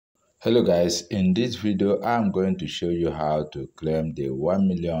Hello guys, in this video I'm going to show you how to claim the 1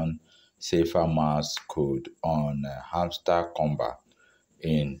 million Cipher mouse code on Hamster Kombat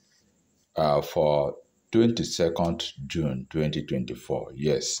in for 22nd June 2024.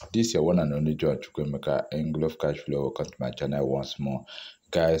 Yes, this is your one and only John Chukwemeka, Englov Cashflow. Welcome to my channel once more.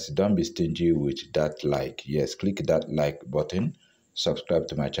 Guys, don't be stingy with that like. Yes, click that like button. Subscribe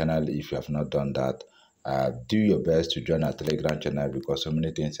to my channel if you have not done that. Do your best to join our Telegram channel because so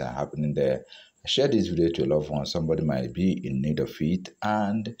many things are happening there. Share this video to a loved one. Somebody might be in need of it.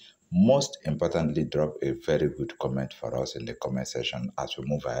 And most importantly, drop a very good comment for us in the comment section as we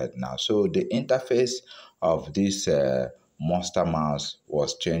move ahead now. So the interface of this monster mouse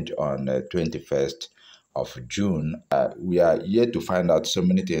was changed on 21st of June. We are yet to find out so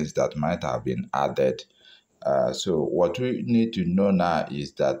many things that might have been added. So what we need to know now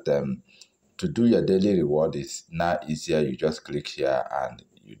is that to do your daily reward is now easier. You just click here and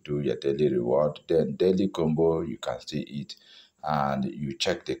you do your daily reward. Then daily combo, you can see it and you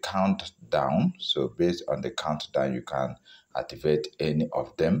check the countdown. So based on the countdown, you can activate any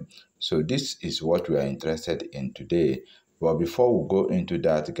of them. So this is what we are interested in today. But before we go into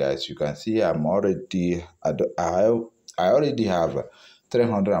that, guys, you can see I already have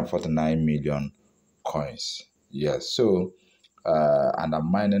 349 million coins. Yes, so and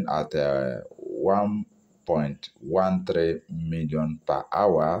I'm mining at 1.13 million per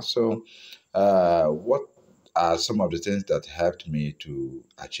hour. So what are some of the things that helped me to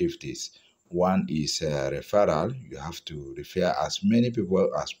achieve this? One is referral. You have to refer as many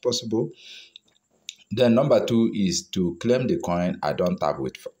people as possible. Then number two is to claim the coin. I don't tap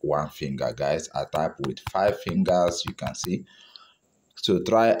with one finger, guys. I tap with 5 fingers, you can see. So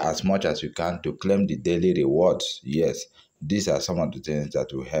try as much as you can to claim the daily rewards. Yes, these are some of the things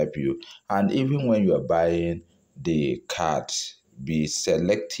that will help you. And even when you are buying the cards, be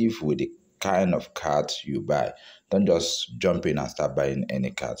selective with the kind of cards you buy. Don't just jump in and start buying any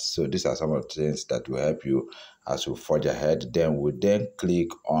cards. So these are some of the things that will help you as we forge ahead. Then we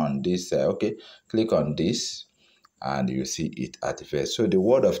click on this. Click on this and you see it activate. So the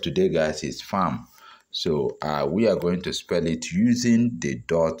word of today, guys, is farm. So we are going to spell it using the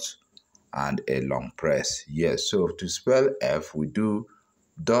dot and a long press. Yes, so to spell F, we do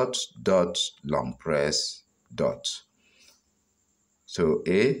dot, dot, long press, dot. So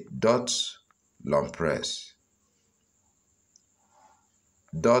A, dot, long press,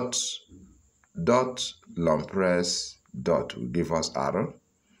 dot, dot, long press, dot will give us arrow.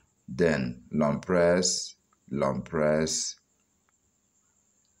 Then long press, long press,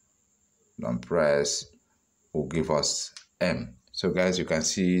 long press will give us M. So guys, you can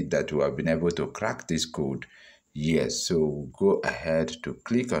see that we have been able to crack this code. Yes, so we'll go ahead to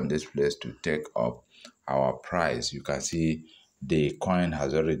click on this place to take up our price. You can see the coin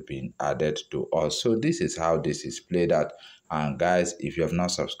has already been added to us. So this is how this is played out. And guys, if you have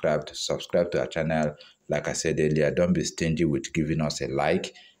not subscribed, subscribe to our channel. Like I said earlier, don't be stingy with giving us a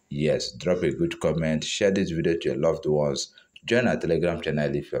like. Yes, drop a good comment, share this video to your loved ones, join our Telegram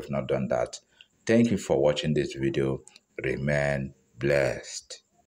channel if you have not done that. Thank you for watching this video. Remain blessed.